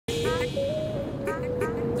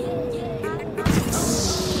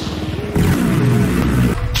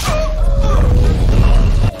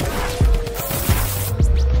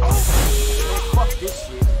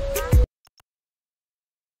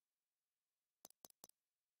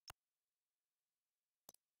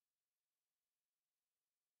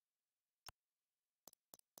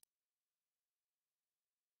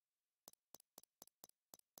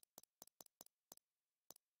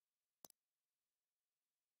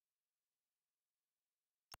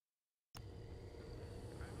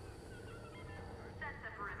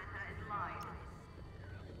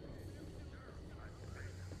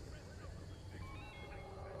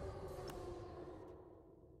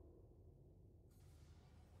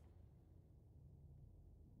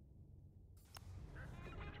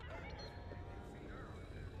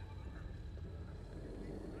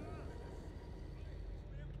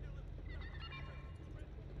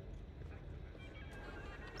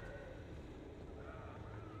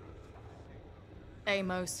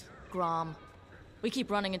Amos, Grom. We keep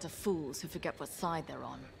running into fools who forget what side they're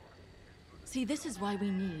on. See, this is why we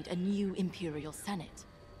need a new Imperial Senate.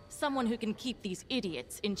 Someone who can keep these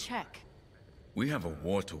idiots in check. We have a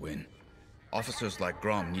war to win. Officers like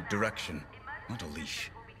Grom need direction, not a leash.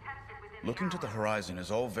 Looking to the horizon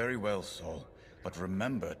is all very well, Saul, but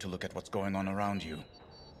remember to look at what's going on around you.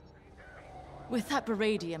 With that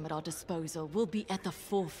beradium at our disposal, we'll be at the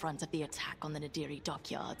forefront of the attack on the Nadiri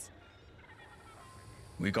dockyards.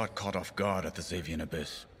 We got caught off guard at the Xavian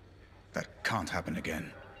Abyss. That can't happen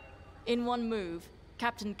again. In one move,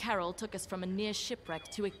 Captain Carroll took us from a near shipwreck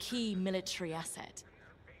to a key military asset.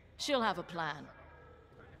 She'll have a plan.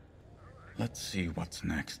 Let's see what's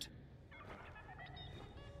next.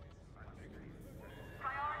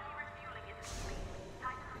 Priority refueling is complete.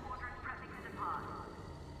 Titan Squadron prepping to depart.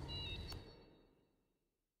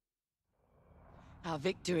 Our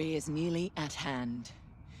victory is nearly at hand.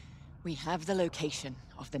 We have the location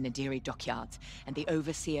of the Nadiri dockyards, and the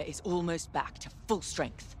Overseer is almost back to full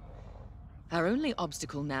strength. Our only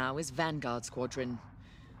obstacle now is Vanguard Squadron.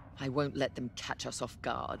 I won't let them catch us off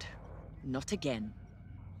guard. Not again.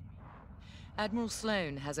 Admiral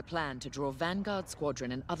Sloane has a plan to draw Vanguard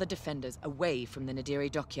Squadron and other defenders away from the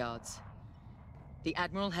Nadiri dockyards. The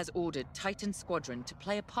Admiral has ordered Titan Squadron to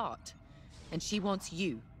play a part, and she wants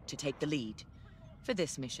you to take the lead. For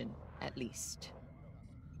this mission, at least.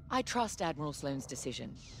 I trust Admiral Sloane's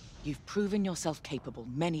decision. You've proven yourself capable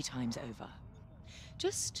many times over.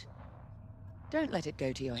 Just don't let it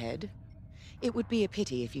go to your head. It would be a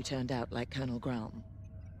pity if you turned out like Colonel Grom.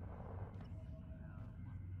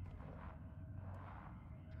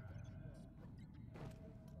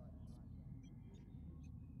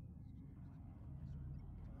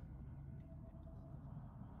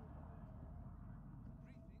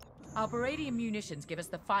 Our Baradian munitions give us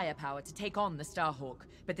the firepower to take on the Starhawk,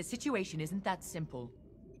 but the situation isn't that simple.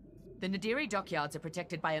 The Nadiri dockyards are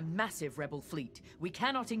protected by a massive rebel fleet. We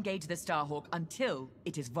cannot engage the Starhawk until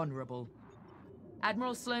it is vulnerable.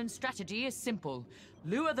 Admiral Sloane's strategy is simple.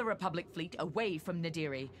 Lure the Republic fleet away from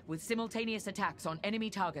Nadiri, with simultaneous attacks on enemy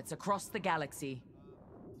targets across the galaxy.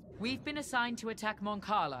 We've been assigned to attack Mon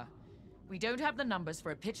Cala. We don't have the numbers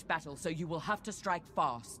for a pitched battle, so you will have to strike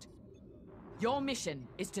fast. Your mission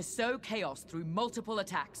is to sow chaos through multiple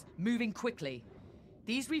attacks, moving quickly.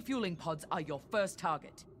 These refueling pods are your first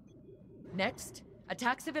target. Next,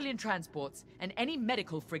 attack civilian transports and any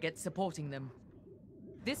medical frigates supporting them.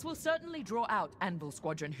 This will certainly draw out Anvil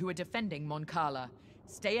Squadron who are defending Mon Cala.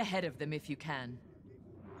 Stay ahead of them if you can.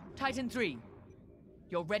 Titan 3,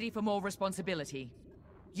 you're ready for more responsibility.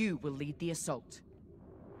 You will lead the assault.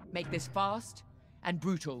 Make this fast and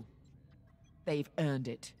brutal. They've earned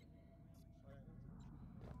it.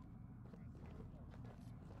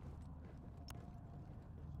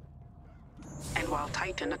 And while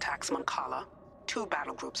Titan attacks Mon Cala, 2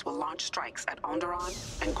 battle groups will launch strikes at Onderon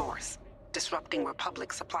and Gorse, disrupting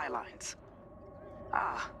Republic supply lines.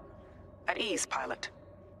 Ah, at ease, pilot.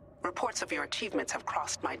 Reports of your achievements have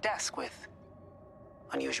crossed my desk with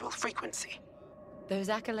unusual frequency. Those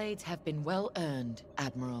accolades have been well earned,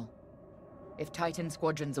 Admiral. If Titan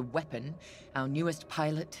Squadron's a weapon, our newest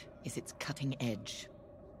pilot is its cutting edge.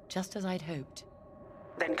 Just as I'd hoped.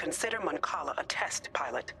 Then consider Mon Cala a test,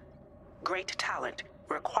 pilot. Great talent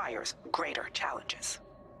requires greater challenges.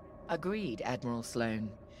 Agreed, Admiral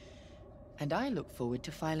Sloane. And I look forward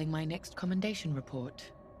to filing my next commendation report.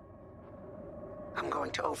 I'm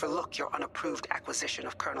going to overlook your unapproved acquisition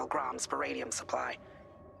of Colonel Grom's beradium supply.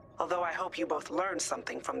 Although I hope you both learned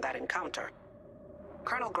something from that encounter.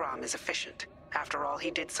 Colonel Grom is efficient. After all,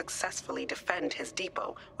 he did successfully defend his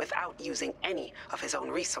depot without using any of his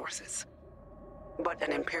own resources. But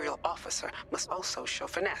an Imperial officer must also show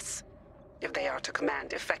finesse, if they are to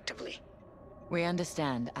command effectively. We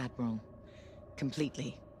understand, Admiral.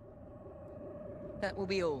 Completely. That will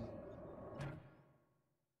be all.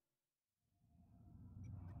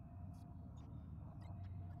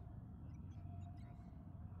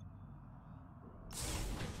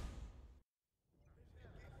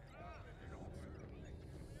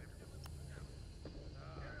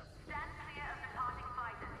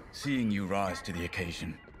 Seeing you rise to the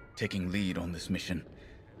occasion, taking lead on this mission,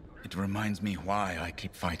 it reminds me why I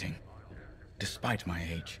keep fighting. Despite my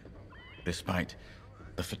age, despite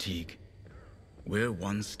the fatigue, we're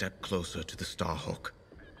one step closer to the Starhawk.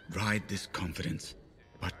 Ride this confidence,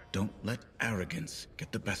 but don't let arrogance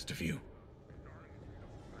get the best of you.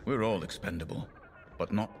 We're all expendable,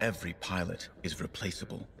 but not every pilot is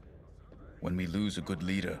replaceable. When we lose a good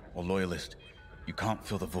leader or loyalist, you can't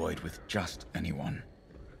fill the void with just anyone.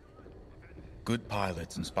 Good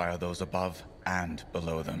pilots inspire those above and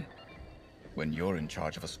below them. When you're in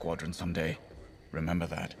charge of a squadron someday, remember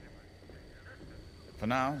that. For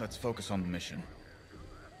now, let's focus on the mission.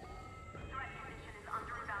 Threat condition is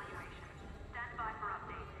under evaluation. Stand by for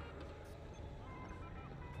updates.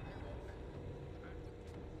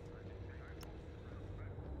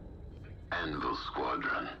 Anvil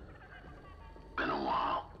Squadron. Been a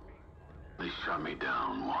while. They shot me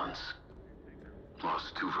down once.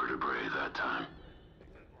 Lost 2 vertebrae that time.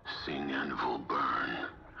 Seeing Anvil burn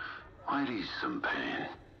might ease some pain.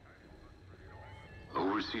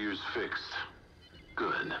 Overseer's fixed.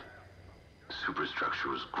 Good. Superstructure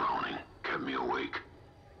was groaning, kept me awake.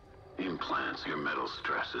 Implants your metal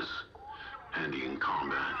stresses. Handy in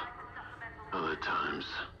combat. Other times,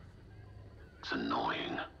 it's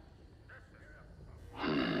annoying.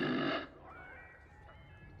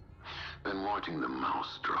 Been watching the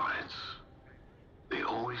mouse droids. They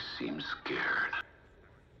always seem scared.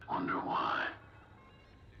 Wonder why.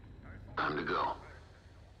 Time to go.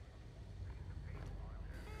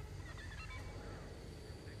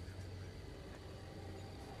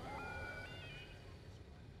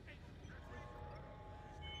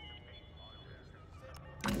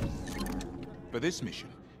 For this mission,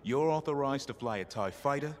 you're authorized to fly a TIE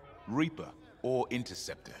Fighter, Reaper, or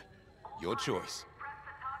Interceptor. Your choice. Press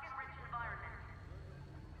the target-rich environment.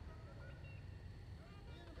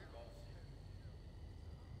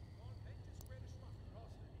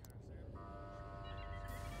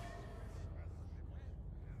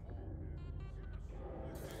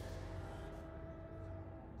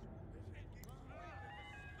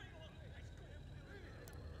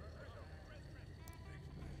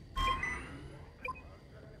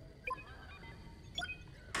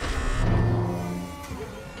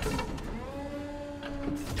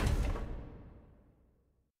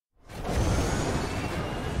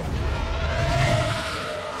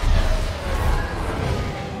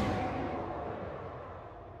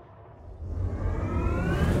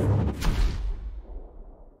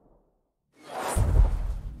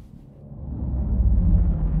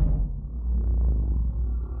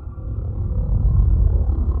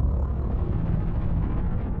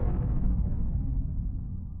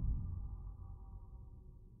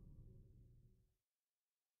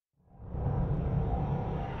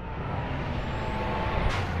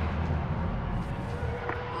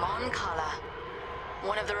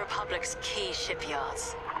 One of the Republic's key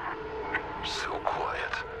shipyards. So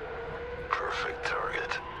quiet. Perfect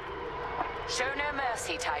target. Show no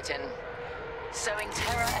mercy, Titan. Sowing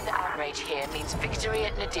terror and outrage here means victory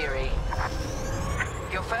at Nadiri.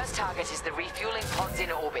 Your first target is the refueling pods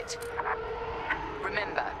in orbit.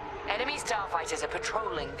 Remember, enemy starfighters are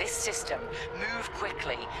patrolling this system. Move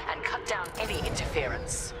quickly and cut down any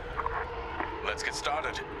interference. Let's get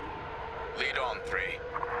started. Lead on, 3.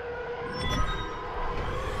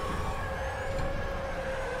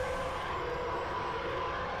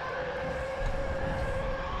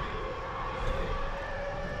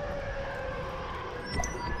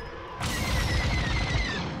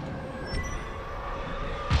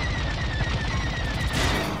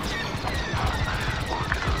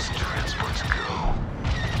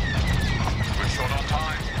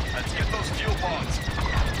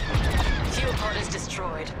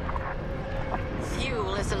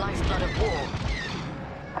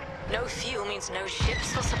 No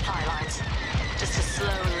ships or supply lines. Just a slow,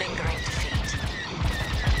 lingering defeat.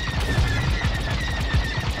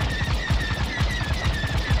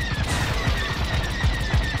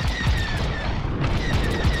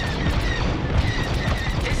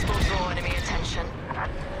 This will draw enemy attention.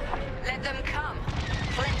 Let them come.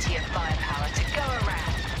 Plenty of firepower to go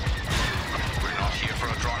around. We're not here for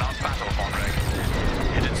a drawn-out battle, Vonreg.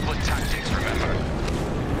 Hidden split tactics, remember?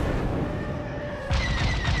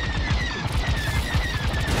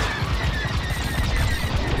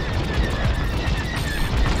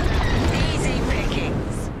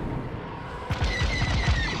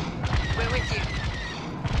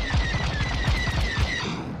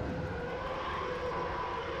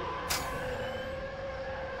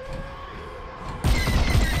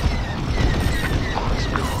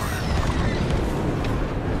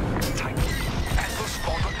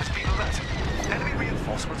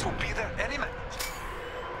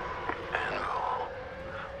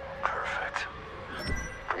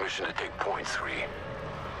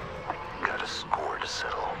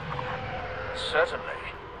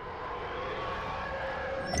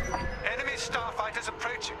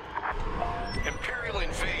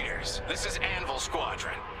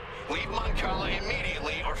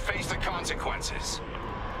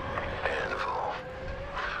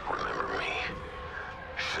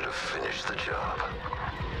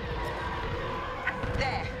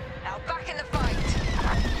 There. Now back in the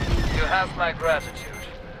have my gratitude.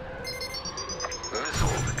 Missile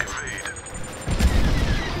evade.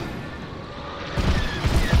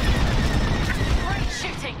 Great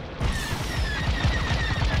shooting!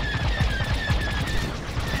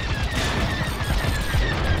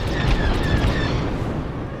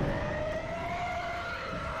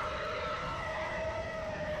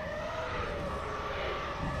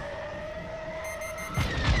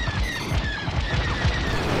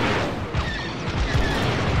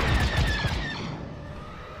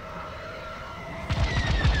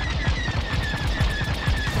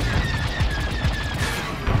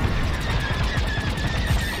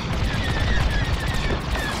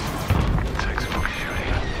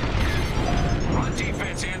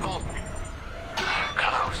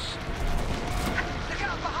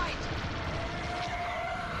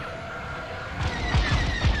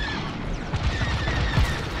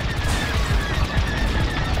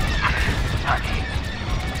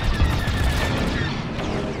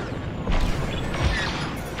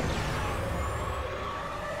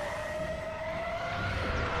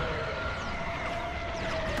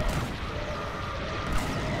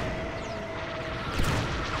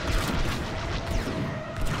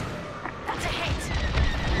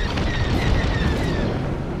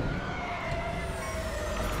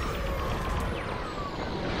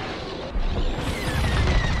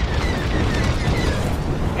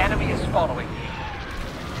 Following.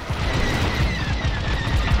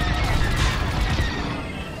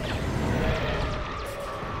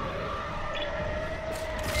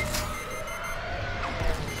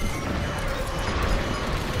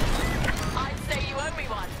 I'd say you owe me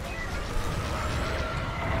one.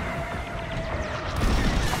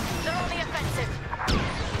 They're on the offensive.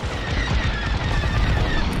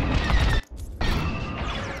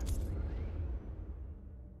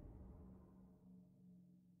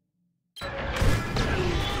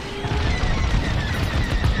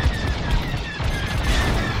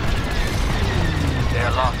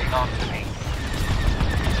 They're locking onto me.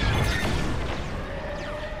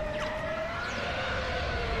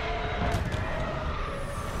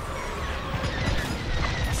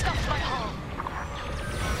 Stuffed my hull.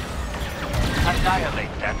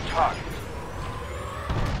 Annihilate that target.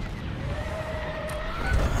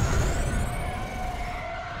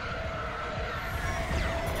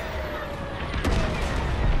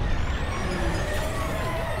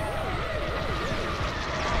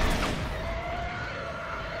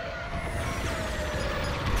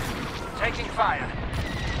 Taking fire.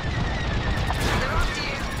 They're after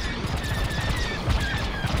you.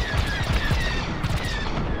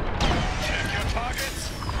 Check your targets.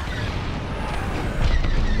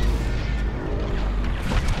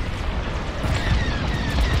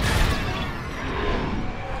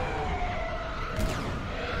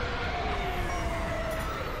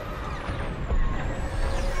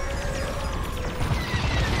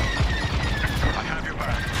 I have your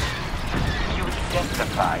back. You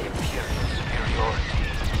identify Imperial superiority.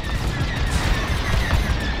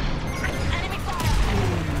 Enemy fire!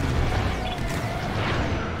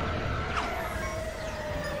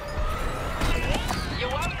 You're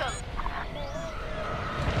welcome.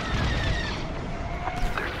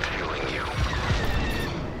 They're killing you.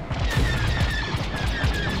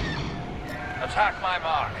 Attack my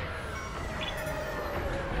mark.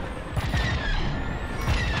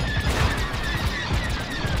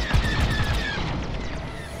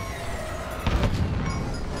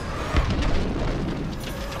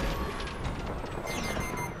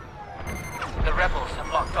 The rebels have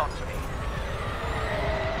locked onto me.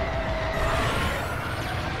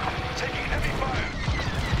 Taking heavy fire.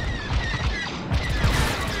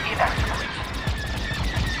 Inadequate.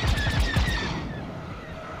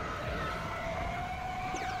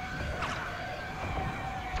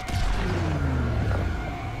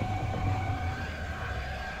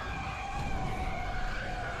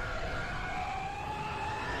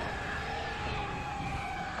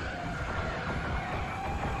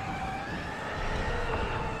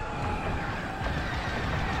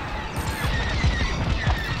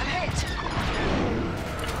 I'm hit.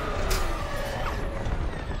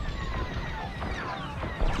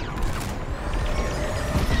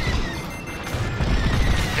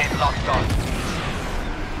 They've locked on.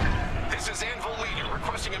 This is Anvil Leader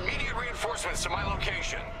requesting immediate reinforcements to my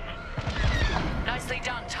location. Nicely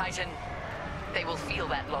done, Titan. They will feel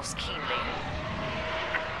that loss keenly.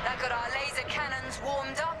 That got our laser cannons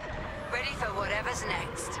warmed up, ready for whatever's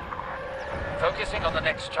next. Focusing on the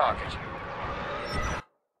next target.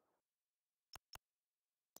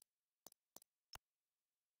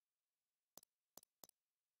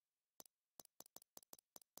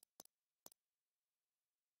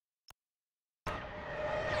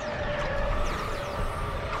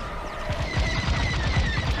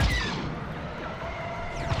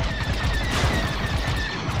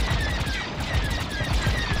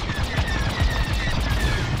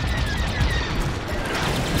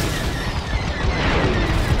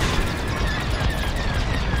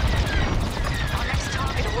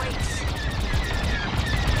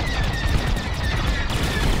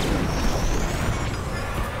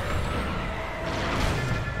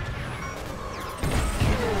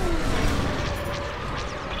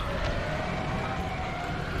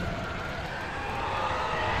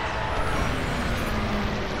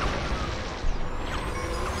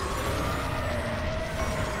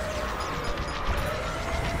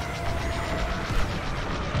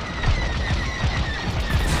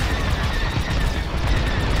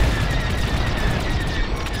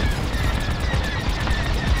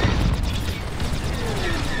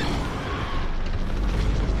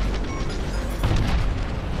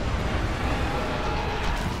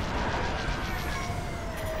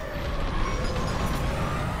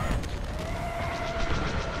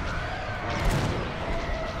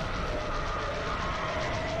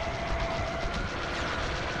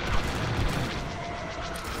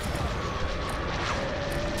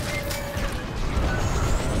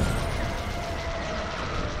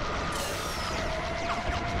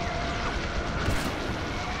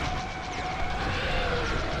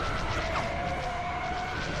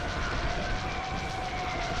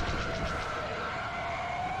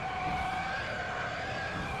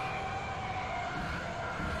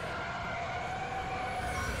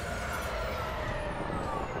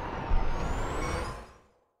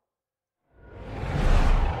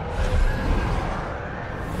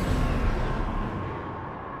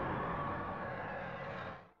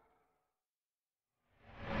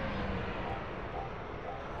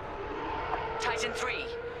 Titan 3.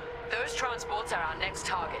 Those transports are our next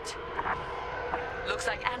target. Looks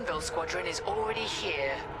like Anvil Squadron is already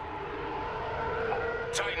here.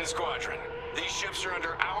 Titan Squadron, these ships are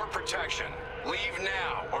under our protection. Leave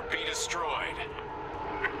now or be destroyed.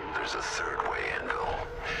 There's a third way, Anvil.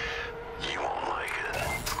 You won't like it.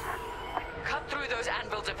 Cut through those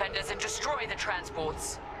Anvil defenders and destroy the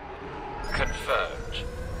transports. Confirmed.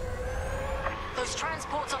 Those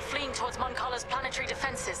transports are fleeing towards Moncala's planetary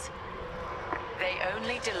defenses. They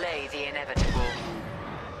only delay the inevitable.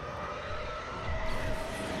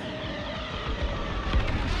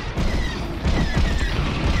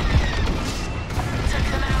 Took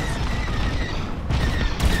them out.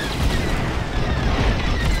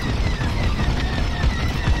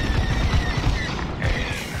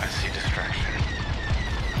 I see distraction.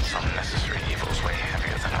 Some necessary evils weigh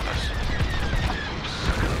heavier than others.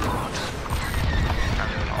 Second thoughts.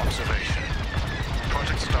 And observation.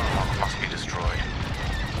 Project Starhawk must be destroyed.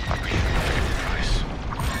 But we shouldn't pay the price.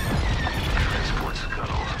 Transport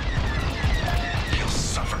scuttled. You'll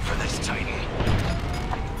suffer for this, Titan.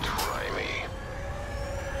 Try me.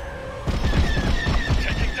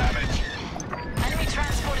 Taking damage. Enemy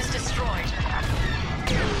transport is destroyed.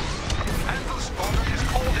 Anvil Squadron has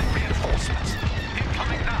called in reinforcements.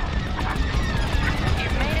 Incoming now.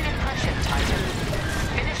 You've made an impression, Titan.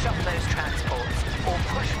 Finish off those transports, or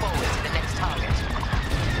push forward to the next target.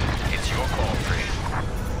 It's your call, Free.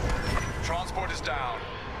 Transport is down.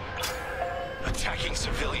 Attacking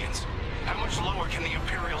civilians. How much lower can the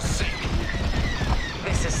Imperials sink?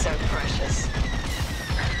 This is so precious.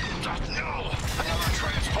 No! Another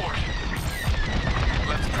transport!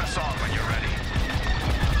 Let's press on when you're ready.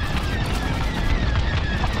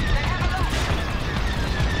 They have a lock!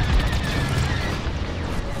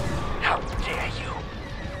 How dare you?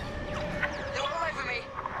 They're all over me.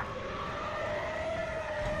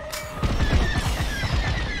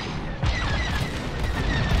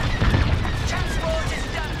 Transport is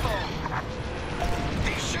done for.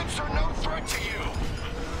 These ships are no threat to you!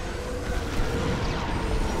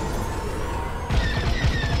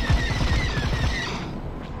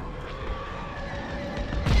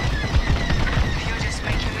 You're just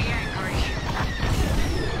making me angry.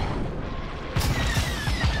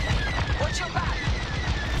 Watch your back!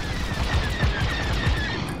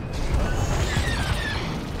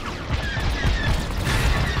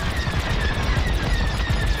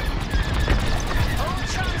 All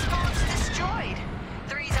transports destroyed.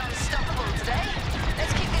 Three's unstoppable today.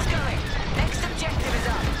 Let's keep this going. Next objective is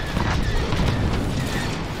up.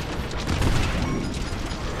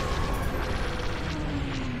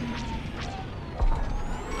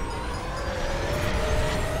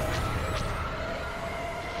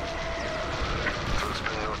 Threat's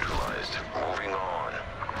been neutralized. Moving on.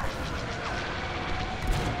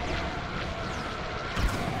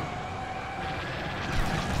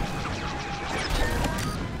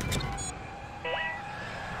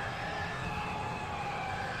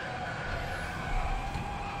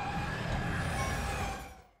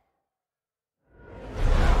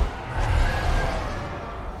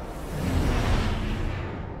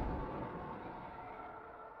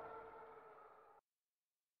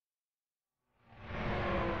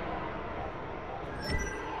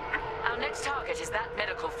 Our next target is that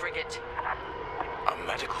medical frigate. A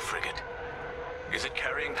medical frigate? Is it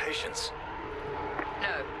carrying patients?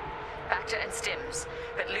 No. Bacta and stims.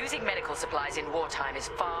 But losing medical supplies in wartime is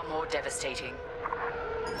far more devastating.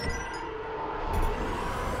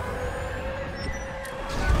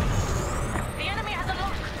 The enemy has a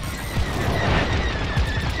lock.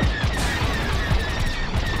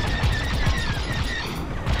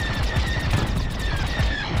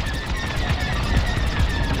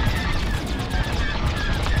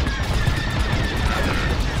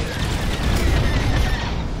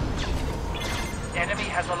 Enemy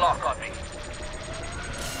has a lock on me.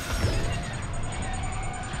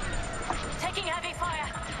 Taking heavy fire.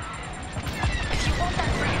 If you want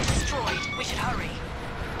that frigate destroyed, we should hurry.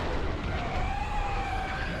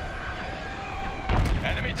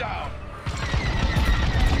 Enemy down!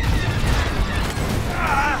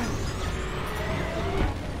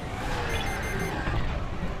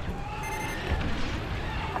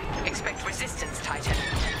 Expect resistance, Titan.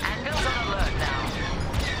 Anvil's on alert now.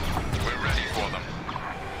 We're ready for them.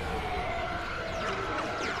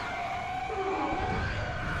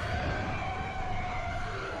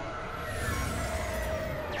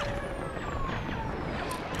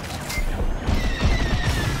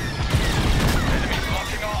 Enemies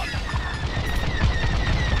locking on!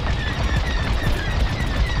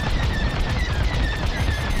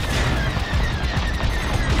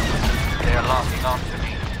 They are locking onto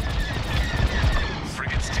me.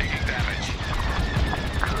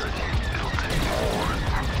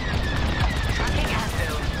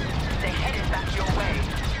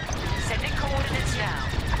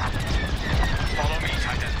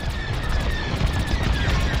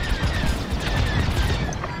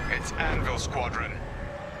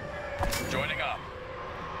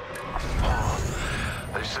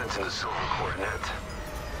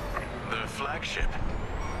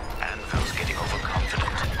 I was getting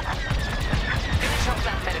overconfident. Finish off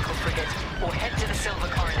that medical frigate, or head to the Silver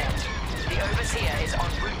Coronet. The Overseer is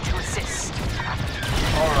en route to assist.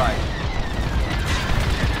 All right.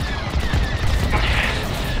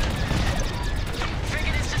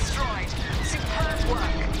 Frigate is destroyed. Superb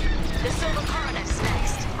work. The Silver Coronet is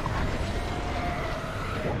next.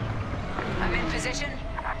 I'm in position.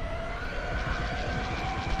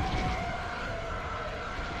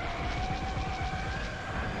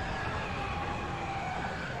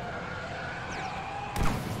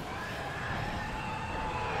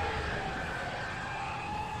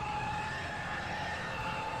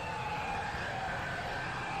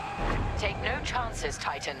 Take no chances,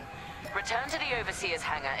 Titan. Return to the Overseer's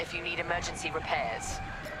hangar if you need emergency repairs.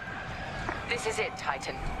 This is it,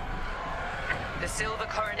 Titan. The Silver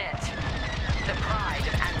Coronet. The pride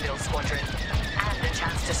of Anvil Squadron. And a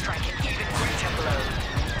chance to strike an even greater blow.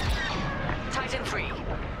 Titan 3,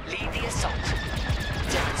 lead the assault.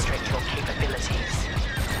 Demonstrate your capabilities.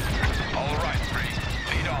 All right, 3,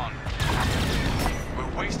 lead on.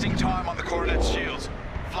 We're wasting time on the Coronet's shields.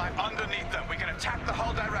 Fly underneath them. We can attack the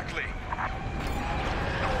hull directly.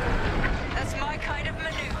 That's my kind of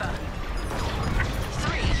maneuver.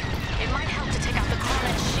 3, it might help to take out the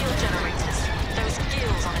Coronet's shield generators. Those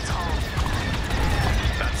gills on its hull.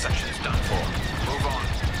 That section's done for. Move on.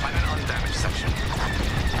 Find an undamaged section.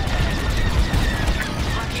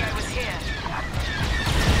 Lucky I was here.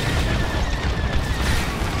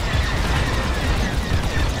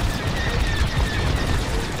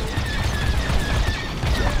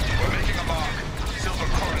 We're making a mark. Silver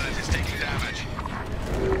Coronet is taking damage.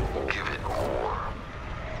 Give it more.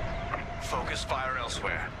 Focus fire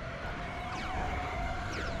elsewhere.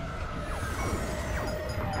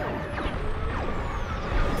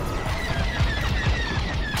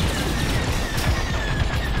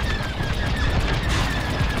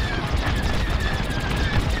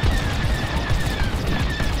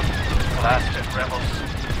 Blasted rebels.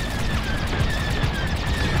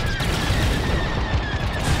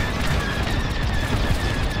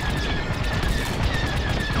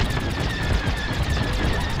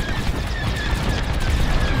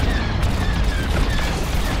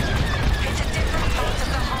 It's a different part of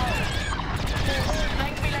the hull.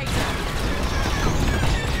 Thank me later.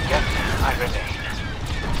 Yet I remain.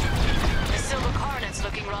 The Silver Coronet's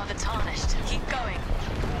looking rather tarnished. Keep going.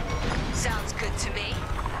 Sounds good to me.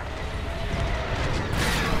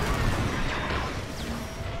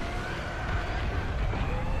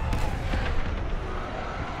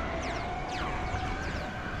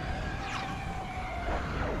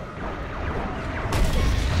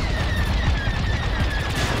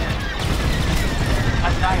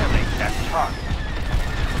 Annihilate that target.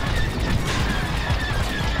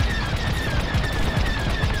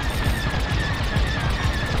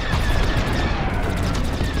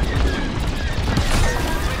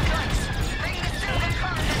 We're close. Bring the Silver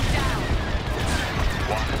Coronet down.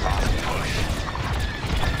 One last push.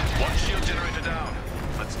 One shield generator down.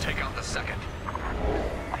 Let's take out the second.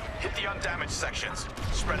 Hit the undamaged sections.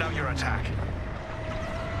 Spread out your attack.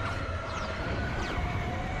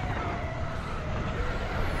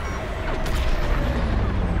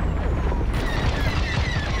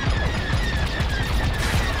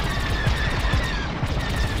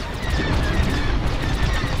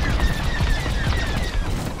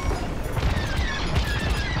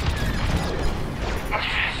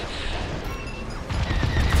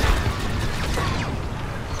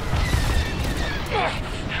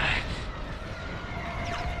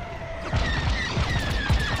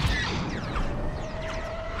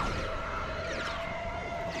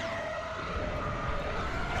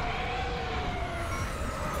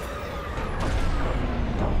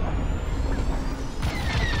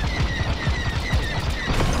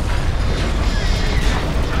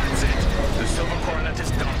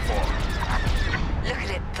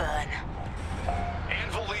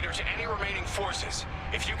 forces.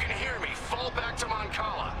 If you can hear me, fall back to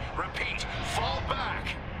Moncala. Repeat, fall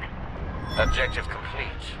back! Objective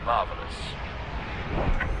complete. Marvelous.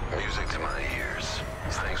 Music to my ears.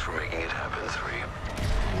 Thanks for making it happen,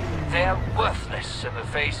 3. They're worthless in the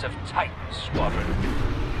face of Titan, Squadron.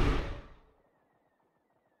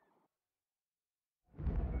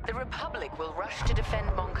 The Republic will rush to defend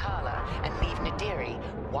Moncala and leave Nadiri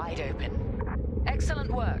wide open.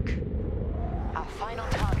 Excellent work. Our final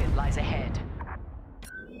target lies ahead.